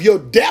you out of your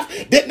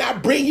death? Did I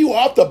not bring you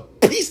off the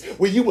peace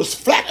where you was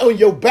flat on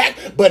your back?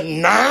 But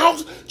now,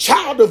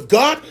 child of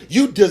God,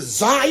 you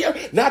desire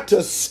not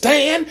to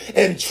stand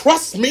and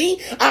trust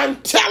me. I'm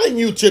telling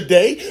you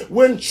today,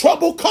 when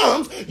trouble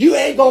comes, you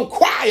ain't gonna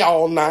cry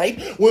all night.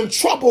 When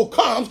trouble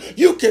comes,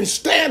 you can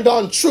stand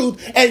on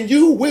truth and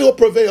you will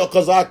prevail.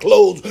 Because I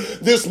close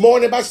this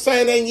morning by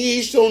saying, and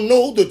ye shall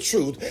know the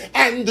truth,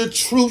 and the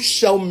truth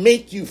shall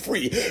make you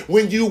free.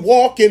 When you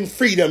walk in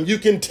freedom, you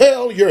can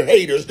tell your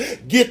haters,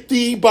 get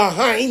thee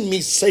behind me,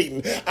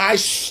 Satan. I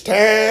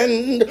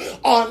stand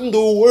on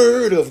the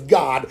word of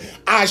God.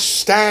 I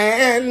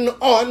stand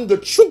on the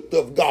truth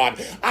of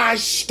God. I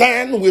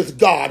stand with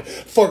God.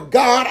 For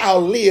God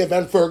I'll live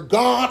and for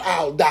God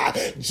I'll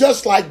die.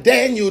 Just like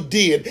Daniel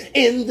did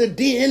in the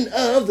den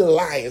of the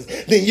lions.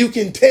 Then you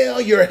can tell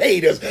your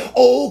haters,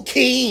 oh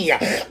King,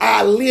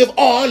 I live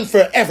on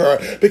forever,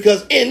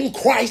 because in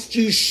Christ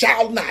you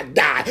shall not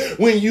die.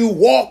 When you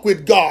walk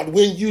with God,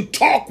 when you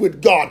talk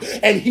with God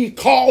and he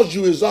calls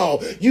you his own,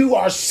 you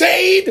are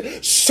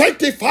saved,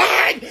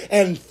 sanctified,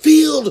 and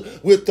filled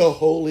with the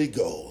Holy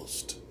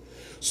Ghost.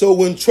 So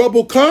when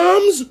trouble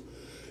comes,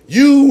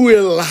 you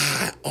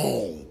rely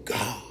on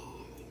God.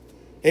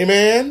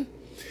 Amen.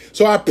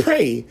 So I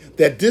pray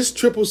that this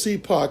CCC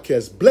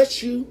podcast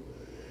bless you,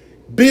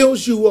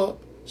 builds you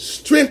up,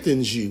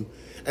 strengthens you.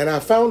 And I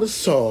found a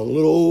song, a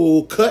little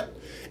old cut,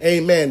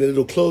 amen, and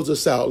it'll close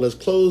us out. Let's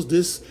close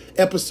this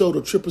episode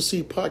of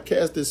CCC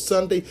Podcast this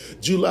Sunday,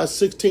 July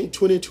 16,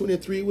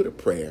 2023, with a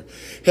prayer.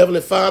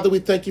 Heavenly Father, we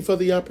thank you for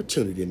the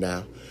opportunity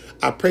now.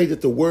 I pray that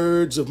the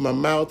words of my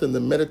mouth and the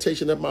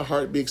meditation of my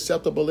heart be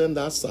acceptable in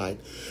thy sight.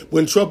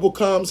 When trouble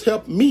comes,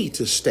 help me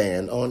to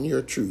stand on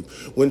your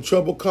truth. When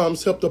trouble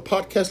comes, help the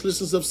podcast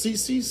listeners of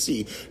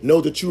CCC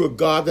know that you are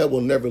God that will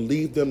never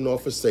leave them nor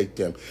forsake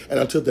them. And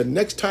until the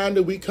next time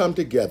that we come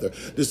together,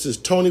 this is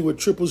Tony with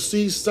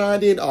CCC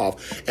signing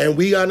off. And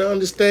we gotta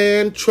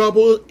understand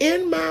trouble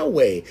in my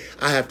way.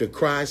 I have to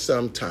cry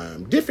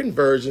sometime. Different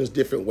versions,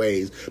 different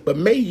ways. But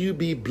may you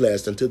be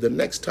blessed. Until the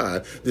next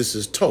time, this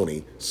is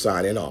Tony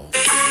signing off.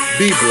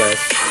 Be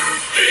blessed. Come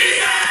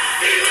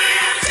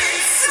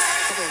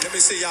on, let me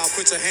see y'all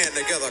put your hand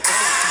together. Come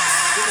on.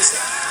 Let me see.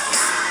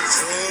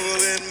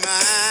 Trouble in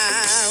my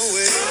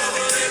way.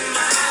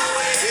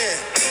 Yeah.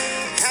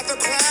 Have to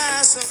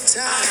cry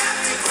sometimes.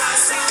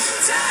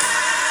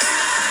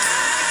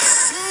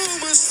 So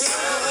much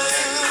trouble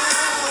in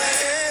my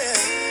way.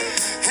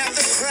 Have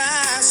to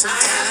cry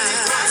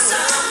sometimes.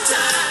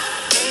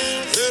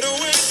 Little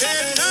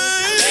wicked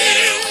night.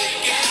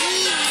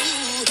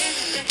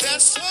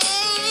 That's all.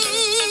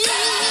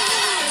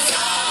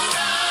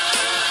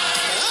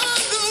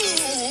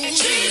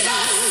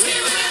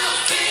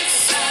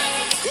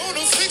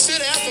 Gonna fix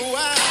it after a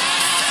while.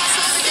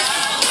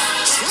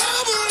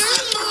 Trouble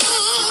in my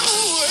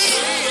way.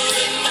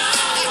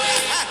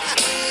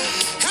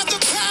 Have to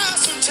cry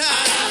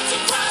sometimes.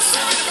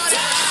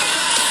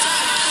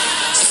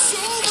 So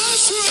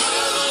much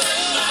trouble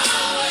in my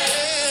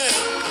way.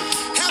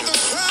 Have to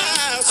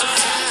cry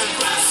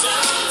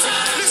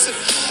sometimes.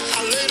 Listen.